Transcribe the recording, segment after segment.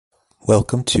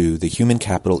Welcome to the Human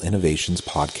Capital Innovations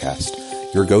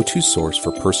Podcast, your go-to source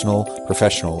for personal,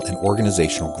 professional, and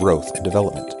organizational growth and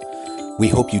development. We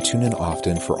hope you tune in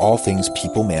often for all things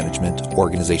people management,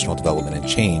 organizational development and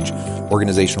change,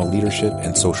 organizational leadership,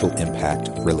 and social impact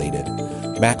related.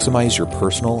 Maximize your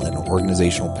personal and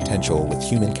organizational potential with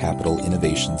Human Capital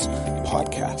Innovations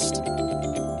Podcast.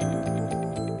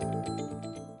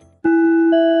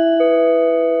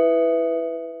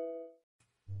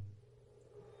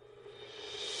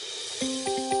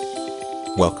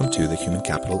 Welcome to the Human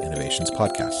Capital Innovations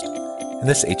Podcast. In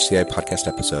this HCI podcast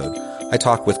episode, I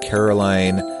talk with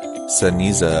Caroline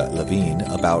Ceniza-Levine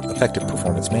about effective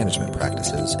performance management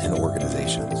practices in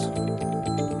organizations.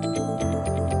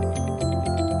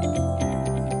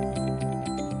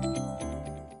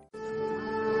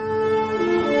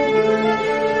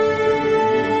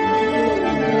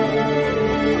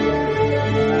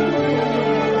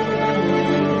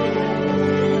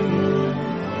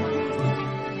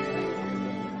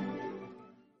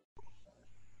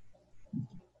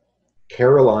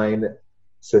 Caroline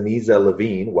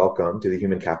Ceniza-Levine, welcome to the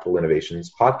Human Capital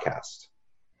Innovations Podcast.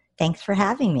 Thanks for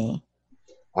having me.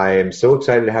 I am so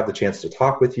excited to have the chance to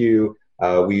talk with you.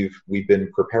 We've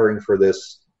been preparing for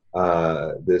this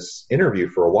interview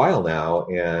for a while now,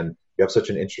 and you have such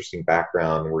an interesting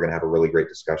background. We're going to have a really great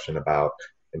discussion about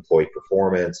employee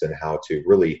performance and how to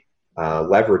really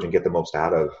leverage and get the most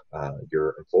out of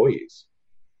your employees.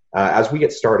 As we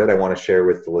get started, I want to share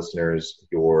with the listeners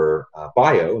your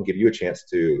bio and give you a chance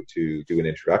to do an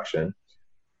introduction.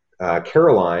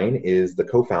 Caroline is the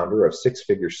co-founder of Six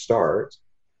Figure Start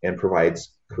and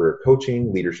provides career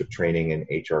coaching, leadership training, and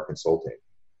HR consulting.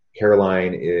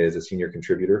 Caroline is a senior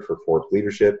contributor for Forbes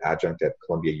Leadership, adjunct at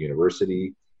Columbia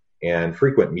University, and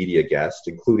frequent media guest,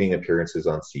 including appearances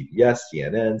on CBS,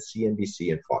 CNN,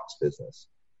 CNBC, and Fox Business.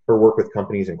 Her work with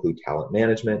companies include talent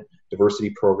management,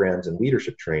 diversity programs, and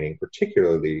leadership training,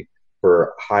 particularly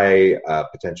for high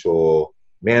potential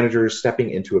managers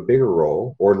stepping into a bigger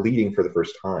role or leading for the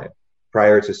first time.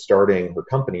 Prior to starting her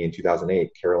company in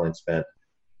 2008, Caroline spent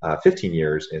 15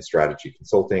 years in strategy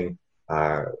consulting,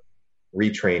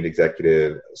 retrained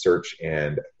executive search,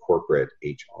 and corporate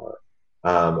HR.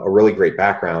 A really great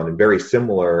background and very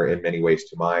similar in many ways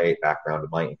to my background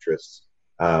and my interests.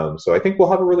 So I think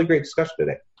we'll have a really great discussion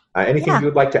today. Anything you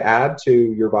would like to add to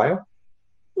your bio?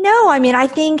 No, I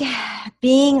think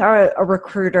being a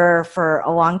recruiter for a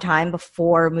long time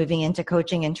before moving into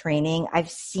coaching and training, I've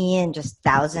seen just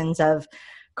thousands of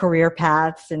career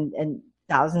paths and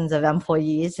thousands of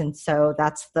employees. And so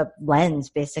that's the lens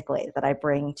basically that I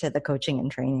bring to the coaching and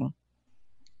training.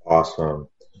 Awesome.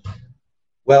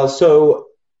 Well, so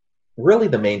really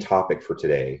the main topic for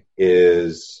today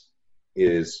is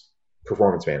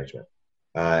performance management.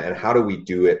 And how do we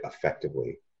do it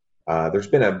effectively? There's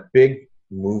been a big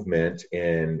movement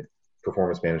in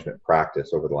performance management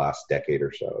practice over the last decade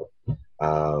or so,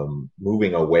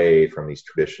 moving away from these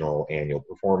traditional annual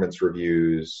performance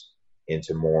reviews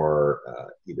into more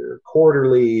either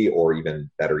quarterly or even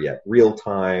better yet,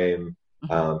 real-time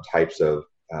types of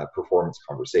performance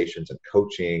conversations and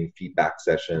coaching, feedback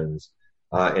sessions,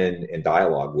 and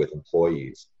dialogue with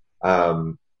employees.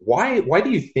 Why do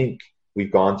you think we've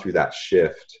gone through that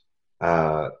shift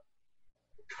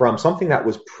from something that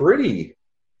was pretty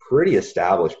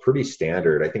established, pretty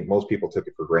standard? I think most people took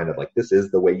it for granted, like this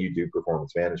is the way you do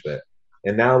performance management.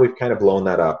 And now we've kind of blown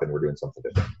that up and we're doing something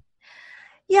different.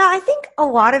 Yeah, I think a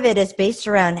lot of it is based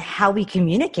around how we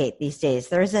communicate these days.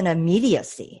 There's an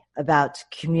immediacy about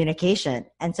communication.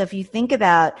 And so if you think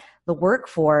about the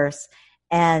workforce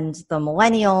and the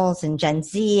millennials and Gen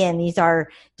Z, and these are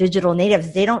digital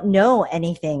natives, they don't know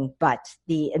anything but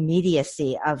the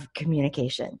immediacy of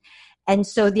communication. And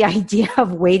so the idea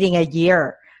of waiting a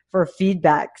year for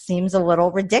feedback seems a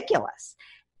little ridiculous.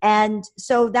 And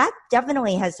so that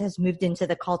definitely has moved into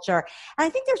the culture. And I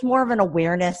think there's more of an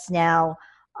awareness now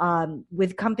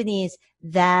with companies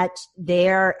that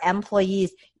their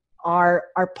employees are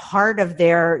part of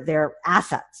their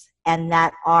assets and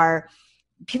that are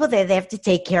people that they have to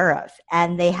take care of,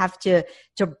 and they have to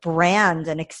brand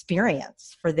an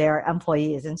experience for their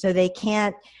employees. And so they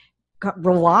can't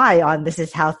rely on this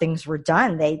is how things were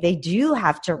done. They do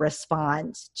have to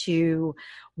respond to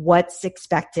what's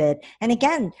expected. And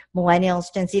again,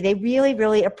 millennials, Gen Z, they really,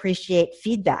 really appreciate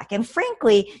feedback. And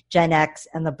frankly, Gen X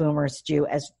and the boomers do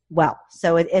as well.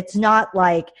 So it's not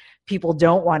like people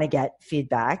don't want to get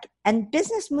feedback. And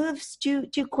business moves too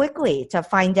quickly to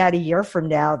find out a year from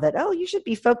now that, oh, you should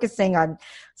be focusing on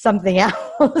something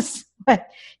else. But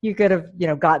you could have,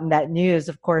 gotten that news,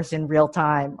 of course, in real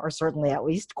time, or certainly at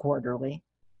least quarterly.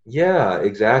 Yeah,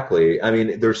 exactly. I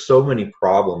mean, there's so many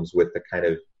problems with the kind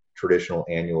of traditional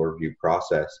annual review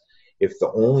process. If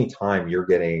the only time you're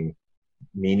getting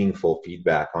meaningful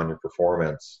feedback on your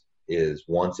performance is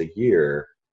once a year,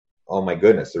 oh my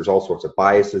goodness, there's all sorts of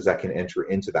biases that can enter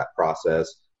into that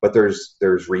process. But there's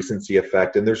recency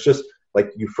effect, and there's just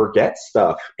like you forget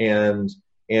stuff. And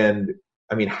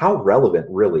I mean, how relevant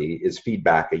really is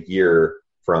feedback a year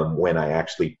from when I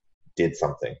actually did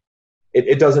something?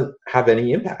 It doesn't have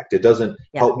any impact. It doesn't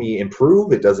Yeah. help me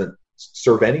improve. It doesn't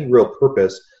serve any real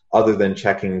purpose other than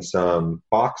checking some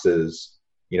boxes,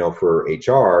 for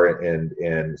HR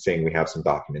and saying we have some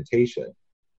documentation.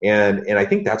 And I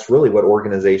think that's really what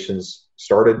organizations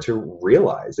started to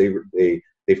realize.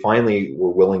 They finally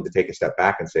were willing to take a step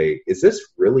back and say, is this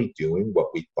really doing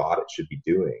what we thought it should be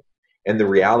doing? And the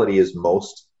reality is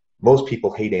most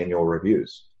people hate annual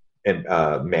reviews, and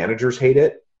managers hate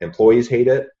it, employees hate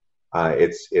it.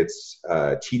 It's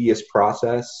a tedious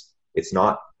process. It's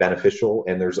not beneficial,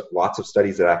 and there's lots of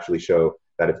studies that actually show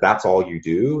that if that's all you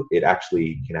do, it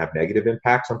actually can have negative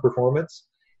impacts on performance.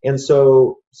 And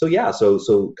so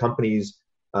companies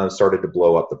started to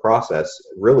blow up the process.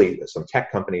 Really, some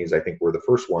tech companies, I think, were the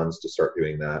first ones to start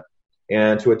doing that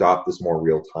and to adopt this more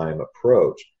real-time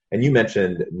approach. And you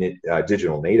mentioned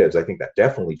digital natives. I think that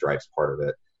definitely drives part of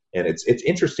it. And it's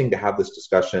interesting to have this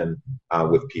discussion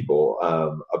with people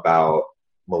about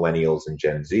millennials and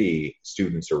Gen Z,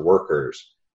 students or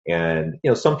workers. And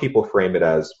some people frame it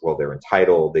as, well, they're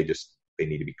entitled. They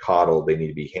need to be coddled. They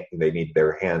need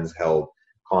their hands held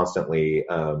constantly.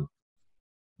 And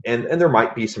there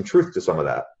might be some truth to some of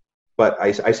that. But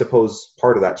I suppose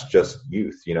part of that's just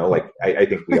youth. Like I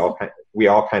think we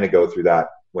all kind of go through that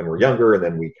when we're younger, and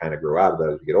then we kind of grow out of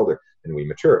that as we get older and we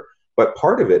mature. But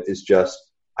part of it is just,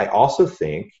 I also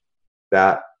think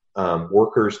that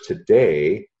workers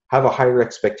today have a higher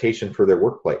expectation for their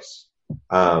workplace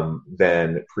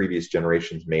than previous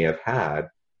generations may have had,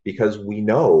 because we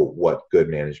know what good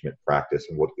management practice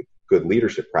and what good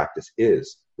leadership practice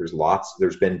is.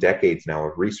 There's been decades now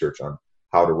of research on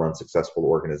how to run successful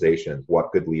organizations,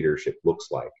 what good leadership looks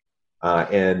like.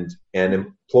 And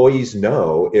employees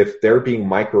know if they're being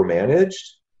micromanaged,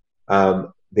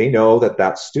 they know that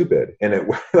that's stupid, and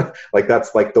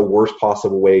that's like the worst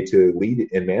possible way to lead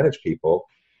and manage people.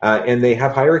 And they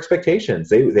have higher expectations.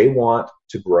 They want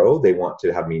to grow. They want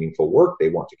to have meaningful work. They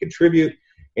want to contribute.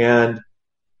 And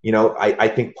I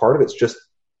think part of it's just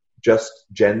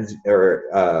Gen or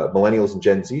millennials and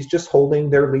Gen Zs just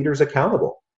holding their leaders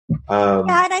accountable.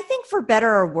 Yeah, and I think for better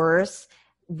or worse,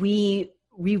 we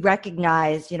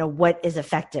recognize, what is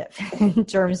effective in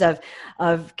terms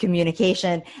of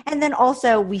communication. And then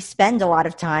also we spend a lot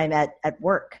of time at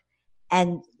work.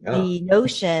 And the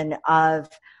notion of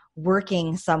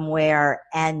working somewhere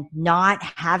and not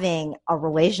having a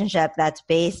relationship that's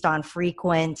based on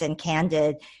frequent and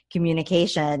candid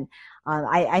communication,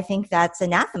 I think that's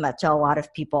anathema to a lot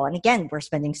of people. And again, we're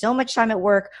spending so much time at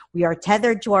work. We are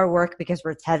tethered to our work because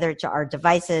we're tethered to our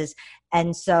devices.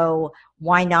 And so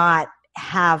why not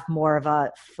have more of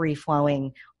a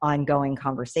free-flowing, ongoing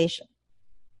conversation?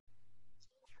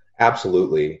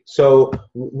 Absolutely. So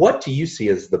what do you see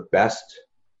as the best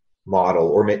model,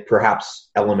 or perhaps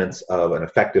elements of an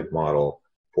effective model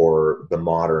for the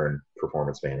modern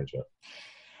performance management?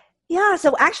 Yeah,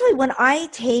 so actually when I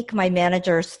take my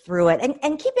managers through it,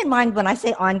 and keep in mind when I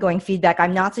say ongoing feedback,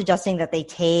 I'm not suggesting that they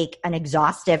take an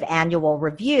exhaustive annual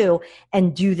review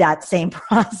and do that same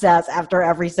process after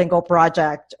every single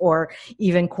project or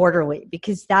even quarterly,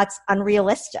 because that's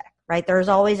unrealistic, right? There's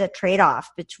always a trade-off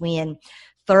between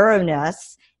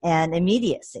thoroughness and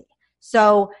immediacy.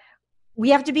 So we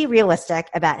have to be realistic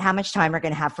about how much time we're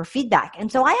going to have for feedback. And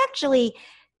so I actually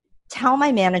tell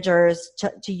my managers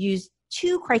to use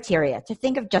two criteria, to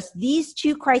think of just these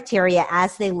two criteria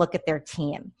as they look at their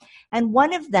team. And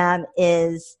one of them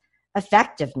is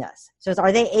effectiveness. So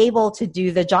are they able to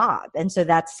do the job? And so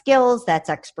that's skills, that's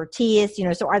expertise,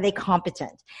 so are they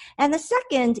competent? And the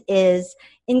second is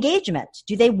engagement.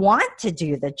 Do they want to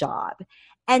do the job?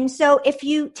 And so if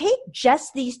you take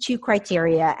just these two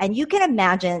criteria, and you can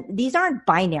imagine these aren't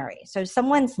binary. So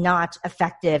someone's not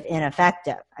effective,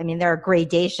 ineffective. I mean, there are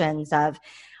gradations of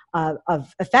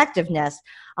effectiveness.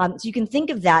 So you can think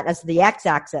of that as the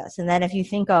x-axis. And then if you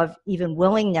think of even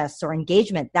willingness or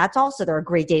engagement, there are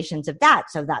gradations of that.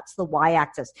 So that's the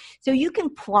y-axis. So you can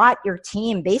plot your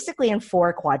team basically in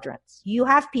 4 quadrants. You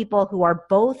have people who are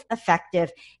both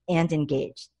effective and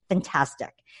engaged.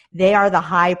 Fantastic. They are the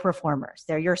high performers.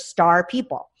 They're your star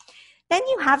people. Then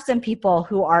you have some people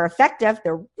who are effective,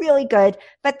 they're really good,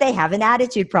 but they have an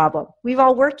attitude problem. We've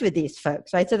all worked with these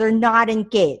folks, right? So they're not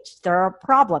engaged. They're a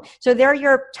problem. So they're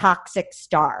your toxic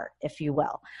star, if you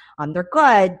will. They're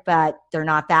good, but they're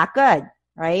not that good,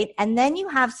 right? And then you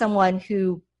have someone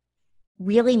who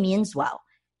really means well,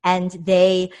 and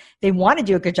they want to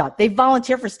do a good job. They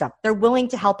volunteer for stuff. They're willing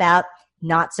to help out,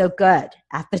 not so good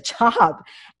at the job.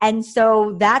 And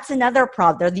so that's another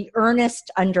problem. They're the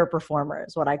earnest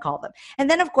underperformers, what I call them. And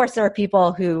then, of course, there are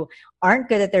people who aren't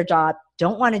good at their job,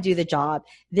 don't want to do the job.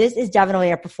 This is definitely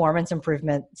a performance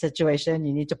improvement situation.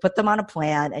 You need to put them on a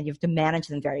plan, and you have to manage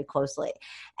them very closely.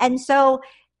 And so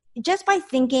just by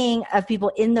thinking of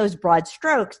people in those broad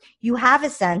strokes, you have a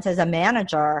sense as a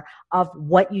manager of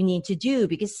what you need to do,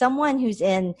 because someone who's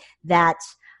in that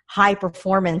high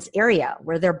performance area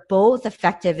where they're both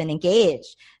effective and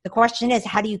engaged, the question is,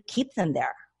 how do you keep them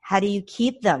there? How do you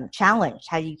keep them challenged?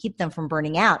 How do you keep them from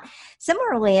burning out?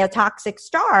 Similarly, a toxic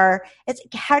star, it's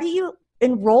how do you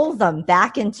enroll them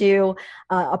back into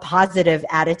a positive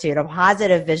attitude, a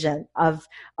positive vision of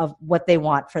what they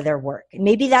want for their work.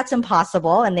 Maybe that's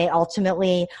impossible, and they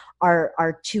ultimately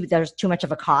there's too much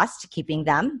of a cost to keeping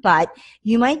them, but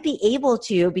you might be able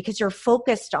to, because you're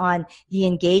focused on the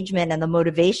engagement and the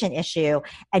motivation issue,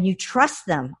 and you trust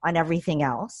them on everything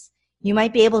else. You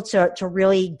might be able to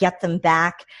really get them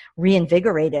back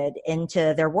reinvigorated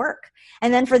into their work.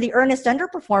 And then for the earnest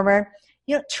underperformer,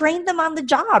 train them on the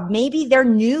job. Maybe they're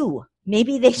new.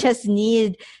 Maybe they just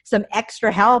need some extra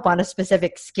help on a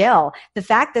specific skill. The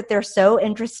fact that they're so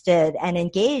interested and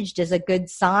engaged is a good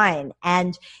sign.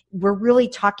 And we're really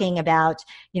talking about,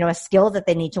 a skill that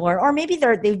they need to learn, or maybe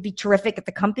they would be terrific at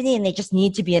the company and they just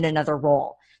need to be in another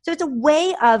role. So it's a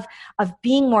way of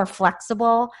being more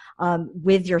flexible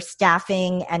with your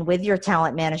staffing and with your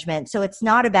talent management. So it's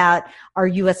not about, are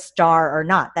you a star or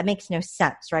not? That makes no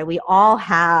sense, right? We all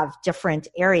have different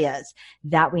areas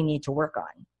that we need to work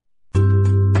on.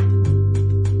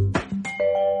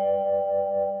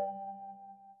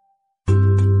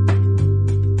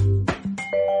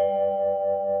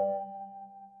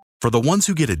 For the ones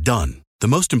who get it done, the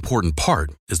most important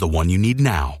part is the one you need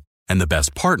now. And the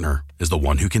best partner is the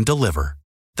one who can deliver.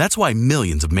 That's why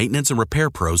millions of maintenance and repair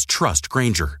pros trust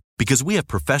Grainger, because we have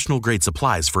professional-grade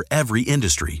supplies for every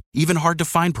industry, even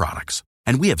hard-to-find products.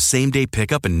 And we have same-day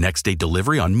pickup and next-day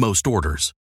delivery on most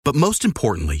orders. But most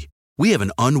importantly, we have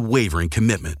an unwavering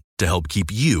commitment to help keep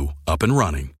you up and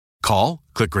running. Call,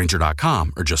 click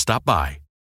Grainger.com, or just stop by.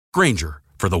 Grainger,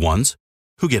 for the ones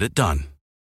who get it done.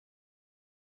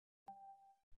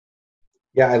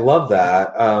 Yeah, I love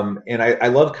that. And I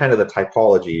love kind of the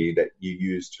typology that you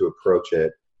use to approach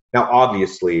it. Now,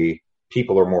 obviously,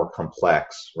 people are more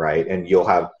complex, right? And you'll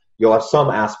have some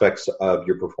aspects of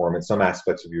your performance, some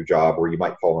aspects of your job where you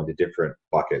might fall into different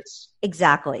buckets.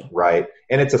 Exactly. Right.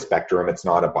 And it's a spectrum. It's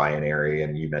not a binary.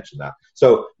 And you mentioned that.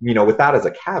 So, with that as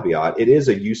a caveat, it is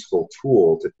a useful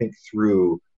tool to think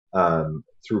through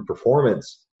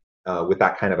performance with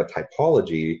that kind of a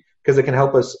typology, because it can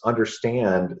help us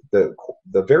understand the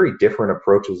very different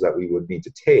approaches that we would need to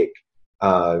take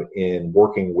in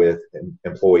working with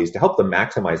employees to help them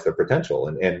maximize their potential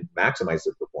and maximize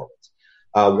their performance.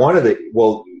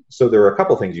 So there are a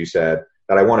couple things you said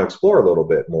that I want to explore a little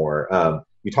bit more.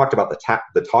 You talked about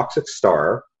the toxic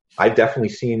star. I've definitely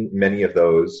seen many of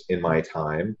those in my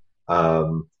time.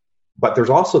 But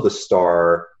there's also the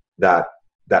star that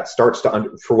starts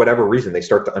to, for whatever reason, they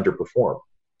start to underperform.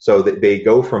 So that they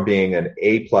go from being an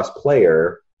A+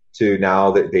 player to now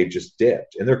that they've just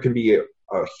dipped. And there can be a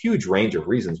huge range of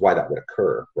reasons why that would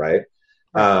occur, right?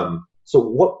 So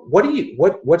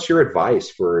what's your advice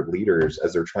for leaders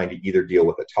as they're trying to either deal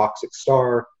with a toxic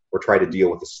star or try to deal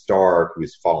with a star who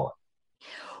has fallen?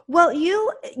 Well,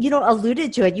 you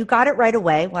alluded to it. You got it right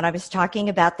away when I was talking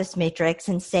about this matrix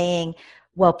and saying,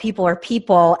 well, people are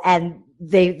people and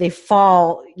they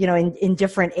fall, in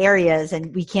different areas,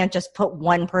 and we can't just put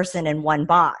one person in one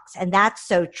box. And that's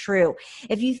so true.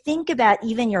 If you think about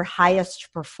even your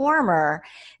highest performer,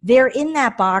 they're in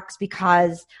that box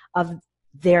because of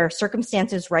their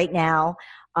circumstances right now,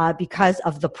 because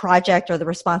of the project or the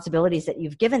responsibilities that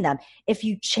you've given them. If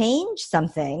you change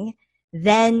something,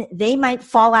 then they might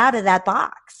fall out of that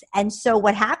box. And so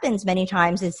what happens many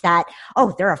times is that,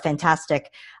 they're a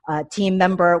fantastic team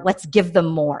member. Let's give them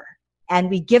more. And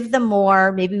we give them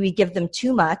more. Maybe we give them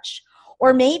too much,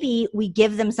 or maybe we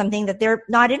give them something that they're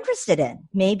not interested in.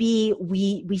 Maybe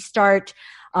we start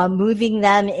moving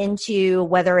them into,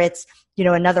 whether it's,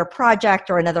 another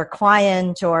project or another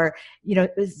client, or,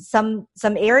 some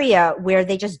area where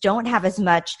they just don't have as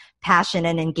much passion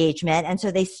and engagement. And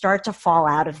so they start to fall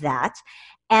out of that.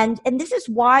 And this is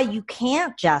why you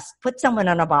can't just put someone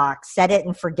on a box, set it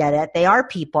and forget it. They are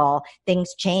people,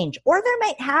 things change. Or they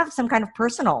might have some kind of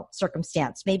personal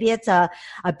circumstance. Maybe it's a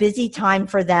busy time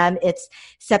for them. It's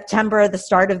September, the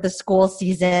start of the school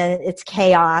season. It's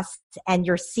chaos, and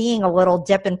you're seeing a little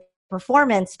dip in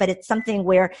performance, but it's something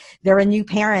where they're a new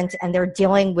parent and they're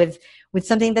dealing with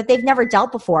something that they've never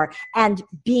dealt before. And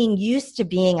being used to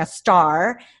being a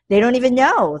star, they don't even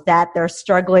know that they're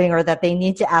struggling or that they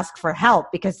need to ask for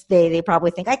help, because they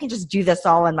probably think, I can just do this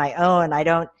all on my own. I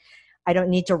don't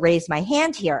need to raise my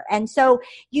hand here. And so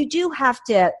you do have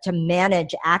to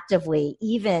manage actively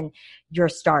even your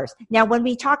stars. Now, when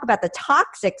we talk about the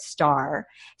toxic star,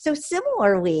 so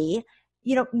similarly,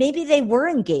 maybe they were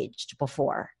engaged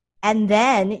before, and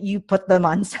then you put them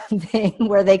on something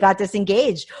where they got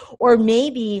disengaged. Or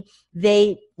maybe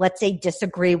they, let's say,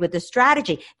 disagree with the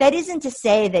strategy. That isn't to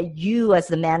say that you as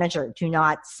the manager do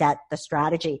not set the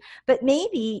strategy, but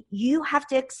maybe you have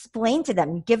to explain to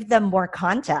them, give them more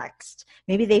context.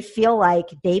 Maybe they feel like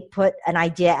they put an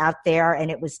idea out there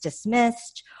and it was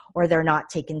dismissed, or they're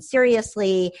not taken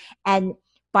seriously. And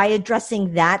by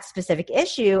addressing that specific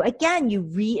issue, again, you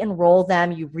re-enroll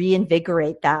them, you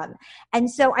reinvigorate them. And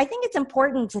so I think it's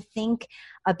important to think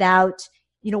about,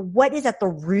 what is at the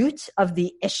root of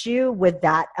the issue with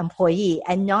that employee,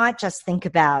 and not just think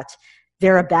about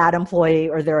they're a bad employee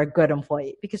or they're a good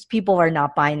employee, because people are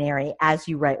not binary, as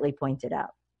you rightly pointed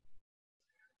out.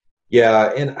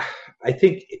 Yeah, and I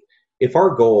think if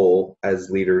our goal as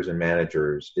leaders and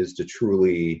managers is to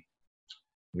truly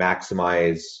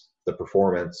maximize the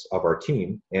performance of our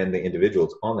team and the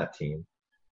individuals on that team,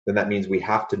 then that means we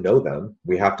have to know them.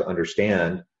 We have to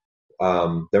understand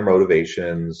their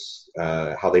motivations,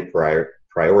 how they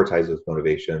prioritize those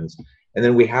motivations. And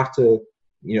then we have to,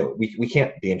 we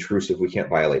can't be intrusive. We can't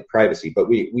violate privacy, but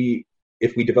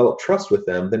if we develop trust with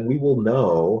them, then we will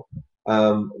know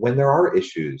when there are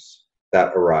issues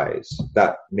that arise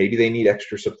that maybe they need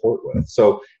extra support with.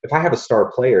 So if I have a star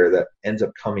player that ends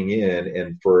up coming in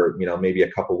and for, maybe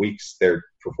a couple weeks, their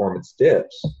performance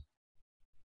dips,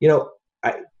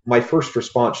 my first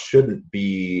response shouldn't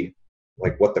be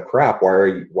like, what the crap?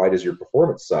 Why does your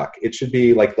performance suck? It should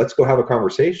be like, let's go have a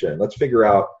conversation. Let's figure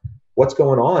out what's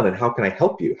going on and how can I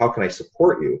help you? How can I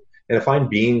support you? And if I'm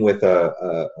being with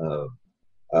a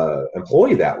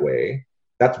employee that way,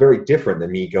 that's very different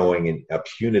than me going in a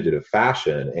punitive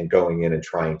fashion and going in and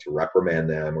trying to reprimand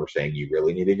them or saying, you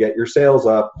really need to get your sales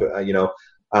up,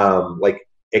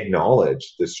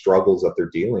 acknowledge the struggles that they're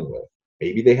dealing with.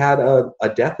 Maybe they had a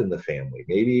death in the family.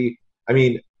 Maybe,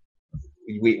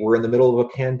 we're in the middle of a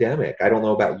pandemic. I don't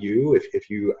know about you, if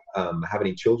you have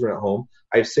any children at home.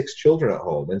 I have 6 children at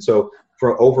home. And so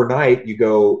for overnight,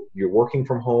 you're working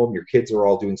from home, your kids are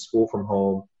all doing school from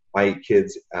home. My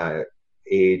kids'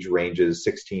 age ranges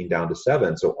 16 down to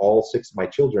 7. So all 6 of my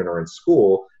children are in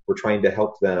school. We're trying to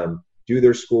help them do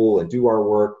their school and do our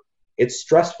work. It's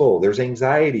stressful. There's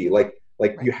anxiety. Like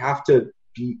you have to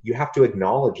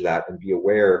acknowledge that and be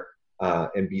aware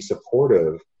and be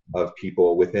supportive of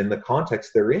people within the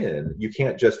context they're in. You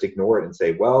can't just ignore it and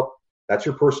say, well, that's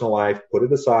your personal life. Put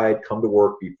it aside, come to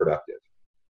work, be productive.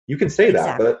 You can say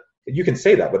Exactly.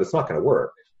 that, but it's not going to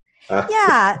work.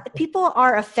 Yeah, people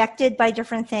are affected by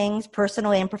different things,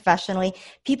 personally and professionally.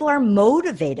 People are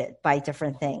motivated by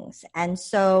different things. And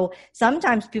so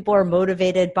sometimes people are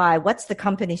motivated by what's the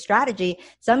company strategy.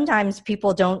 Sometimes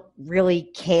people don't really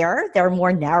care. They're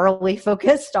more narrowly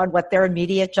focused on what their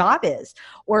immediate job is.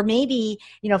 Or maybe,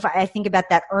 if I think about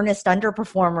that earnest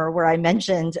underperformer where I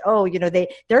mentioned,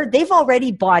 they've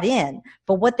already bought in,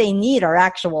 but what they need are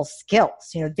actual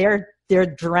skills. They're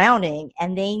drowning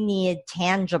and they need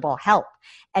tangible help.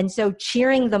 And so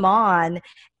cheering them on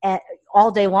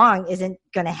all day long isn't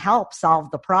going to help solve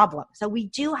the problem. So we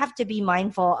do have to be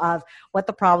mindful of what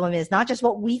the problem is, not just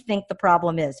what we think the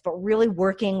problem is, but really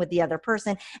working with the other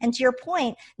person. And to your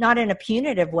point, not in a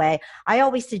punitive way, I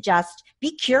always suggest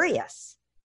be curious.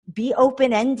 Be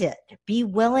open-ended. Be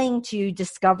willing to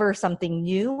discover something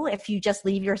new. If you just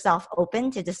leave yourself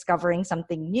open to discovering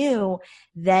something new,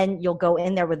 then you'll go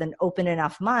in there with an open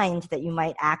enough mind that you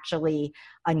might actually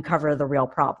uncover the real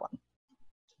problem.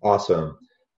 Awesome.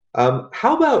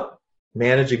 How about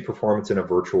managing performance in a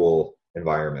virtual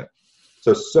environment?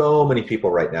 So many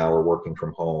people right now are working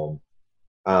from home.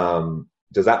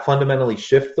 Does that fundamentally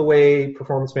shift the way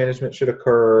performance management should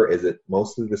occur? Is it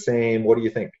mostly the same? What do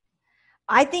you think?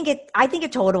 I think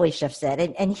it totally shifts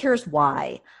it. And here's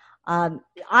why.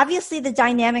 Obviously the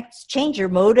dynamics change, your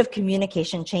mode of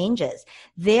communication changes.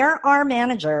 There are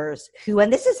managers who,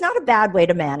 and this is not a bad way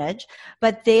to manage,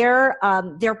 but their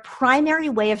primary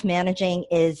way of managing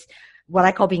is what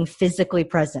I call being physically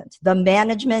present. The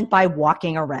management by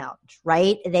walking around,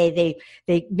 right? They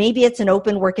maybe it's an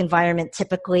open work environment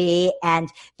typically, and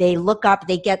they look up,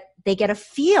 they get a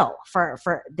feel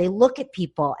for, they look at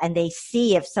people and they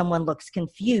see if someone looks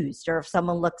confused or if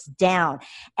someone looks down,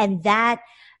 and that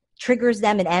triggers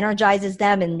them and energizes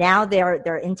them. And now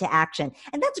they're into action.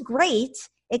 And that's great,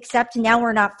 except now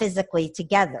we're not physically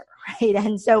together, right?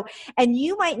 And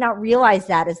you might not realize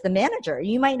that as the manager.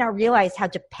 You might not realize how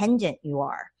dependent you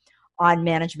are on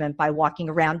management by walking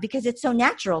around because it's so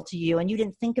natural to you and you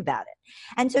didn't think about it.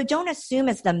 And so don't assume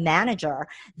as the manager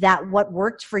that what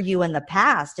worked for you in the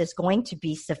past is going to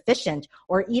be sufficient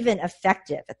or even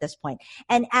effective at this point.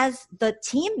 And as the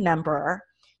team member,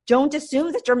 don't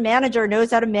assume that your manager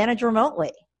knows how to manage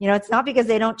remotely. It's not because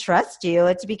they don't trust you.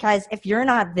 It's because if you're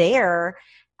not there,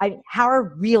 how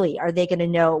are they going to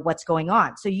know what's going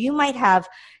on? So you might have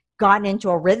gotten into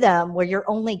a rhythm where you're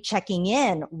only checking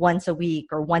in once a week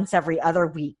or once every other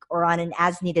week or on an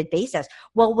as needed basis.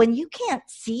 Well, when you can't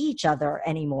see each other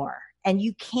anymore and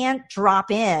you can't drop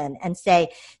in and say,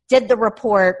 did the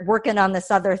report, working on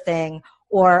this other thing,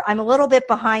 or I'm a little bit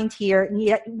behind here.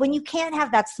 When you can't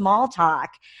have that small talk,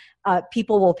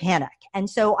 people will panic. And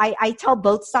so I tell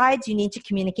both sides, you need to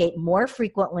communicate more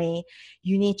frequently.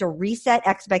 You need to reset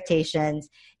expectations.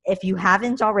 If you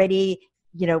haven't already,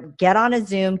 get on a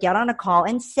Zoom, get on a call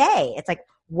and say, it's like,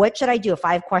 what should I do if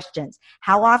I have questions?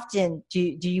 How often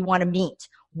do you want to meet?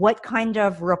 What kind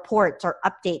of reports or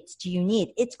updates do you need?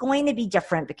 It's going to be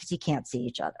different because you can't see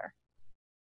each other.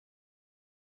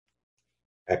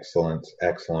 Excellent.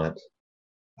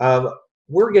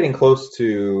 We're getting close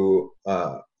to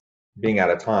being out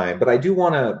of time, but I do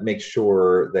want to make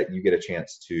sure that you get a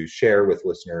chance to share with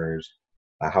listeners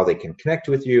how they can connect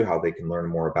with you, how they can learn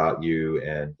more about you,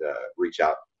 and reach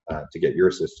out to get your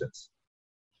assistance.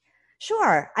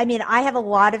 Sure. I have a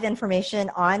lot of information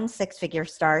on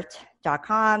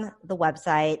sixfigurestart.com, the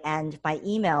website, and my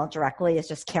email directly is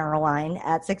just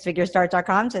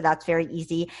Caroline@sixfigurestart.com. So that's very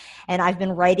easy. And I've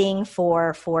been writing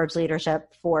for Forbes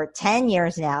Leadership for 10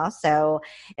 years now. So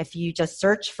if you just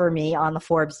search for me on the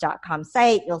Forbes.com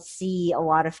site, you'll see a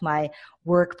lot of my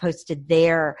work posted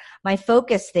there. My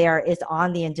focus there is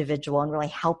on the individual and really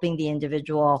helping the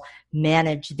individual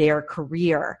manage their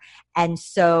career. And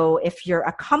so if you're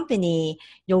a company,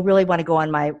 you'll really want to go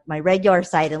on my regular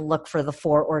site and look for the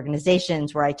 4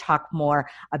 organizations where I talk more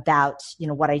about,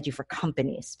 what I do for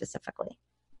companies specifically.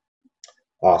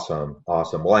 Awesome.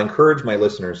 Well, I encourage my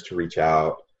listeners to reach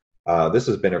out. This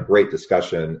has been a great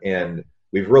discussion, and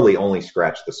we've really only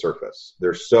scratched the surface.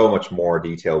 There's so much more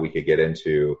detail we could get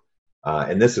into.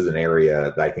 And this is an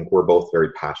area that I think we're both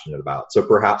very passionate about. So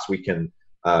perhaps we can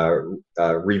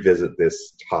revisit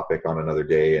this topic on another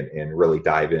day and really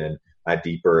dive in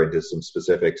deeper into some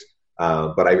specifics.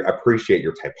 But I appreciate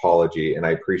your typology and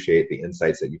I appreciate the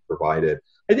insights that you've provided.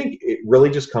 I think it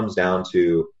really just comes down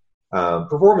to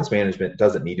performance management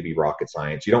doesn't need to be rocket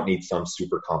science. You don't need some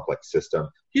super complex system.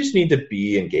 You just need to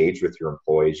be engaged with your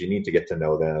employees. You need to get to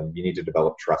know them. You need to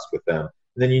develop trust with them.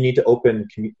 And then you need to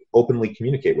openly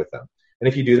communicate with them. And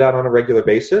if you do that on a regular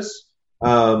basis,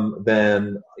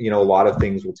 then a lot of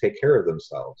things will take care of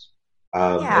themselves.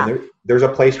 And there's a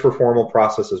place for formal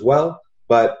process as well,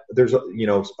 but there's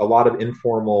a lot of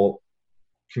informal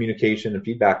communication and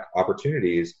feedback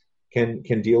opportunities can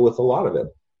deal with a lot of it.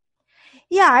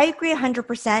 Yeah, I agree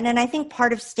 100%. And I think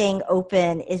part of staying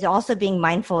open is also being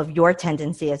mindful of your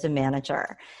tendency as a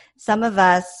manager. Some of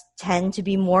us tend to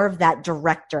be more of that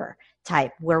director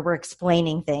type where we're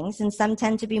explaining things, and some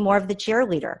tend to be more of the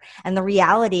cheerleader. And the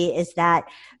reality is that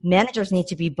managers need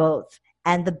to be both.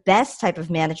 And the best type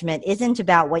of management isn't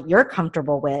about what you're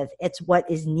comfortable with, it's what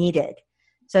is needed.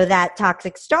 So that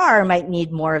toxic star might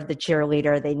need more of the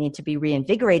cheerleader. They need to be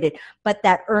reinvigorated. But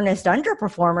that earnest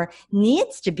underperformer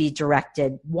needs to be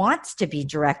directed, wants to be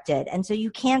directed. And so you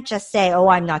can't just say, oh,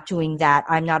 I'm not doing that.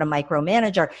 I'm not a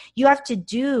micromanager. You have to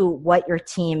do what your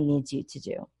team needs you to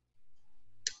do.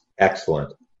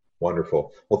 Excellent.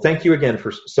 Wonderful. Well, thank you again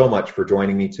so much for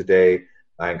joining me today.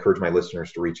 I encourage my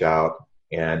listeners to reach out,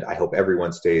 and I hope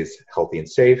everyone stays healthy and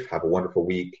safe. Have a wonderful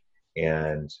week,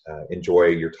 and enjoy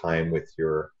your time with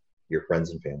your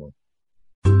friends and family.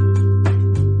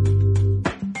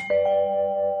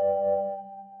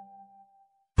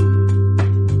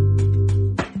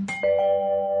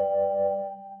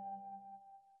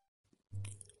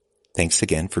 Thanks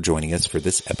again for joining us for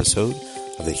this episode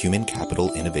of the Human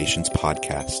Capital Innovations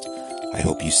Podcast. I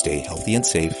hope you stay healthy and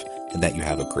safe and that you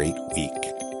have a great week.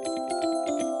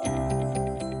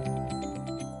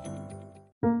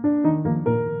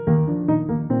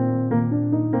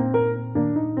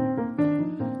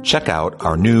 Check out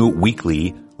our new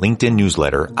weekly LinkedIn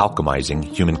newsletter, Alchemizing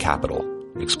Human Capital,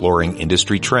 exploring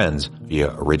industry trends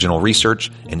via original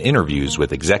research and interviews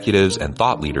with executives and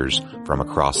thought leaders from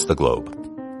across the globe.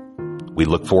 We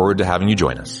look forward to having you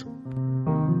join us.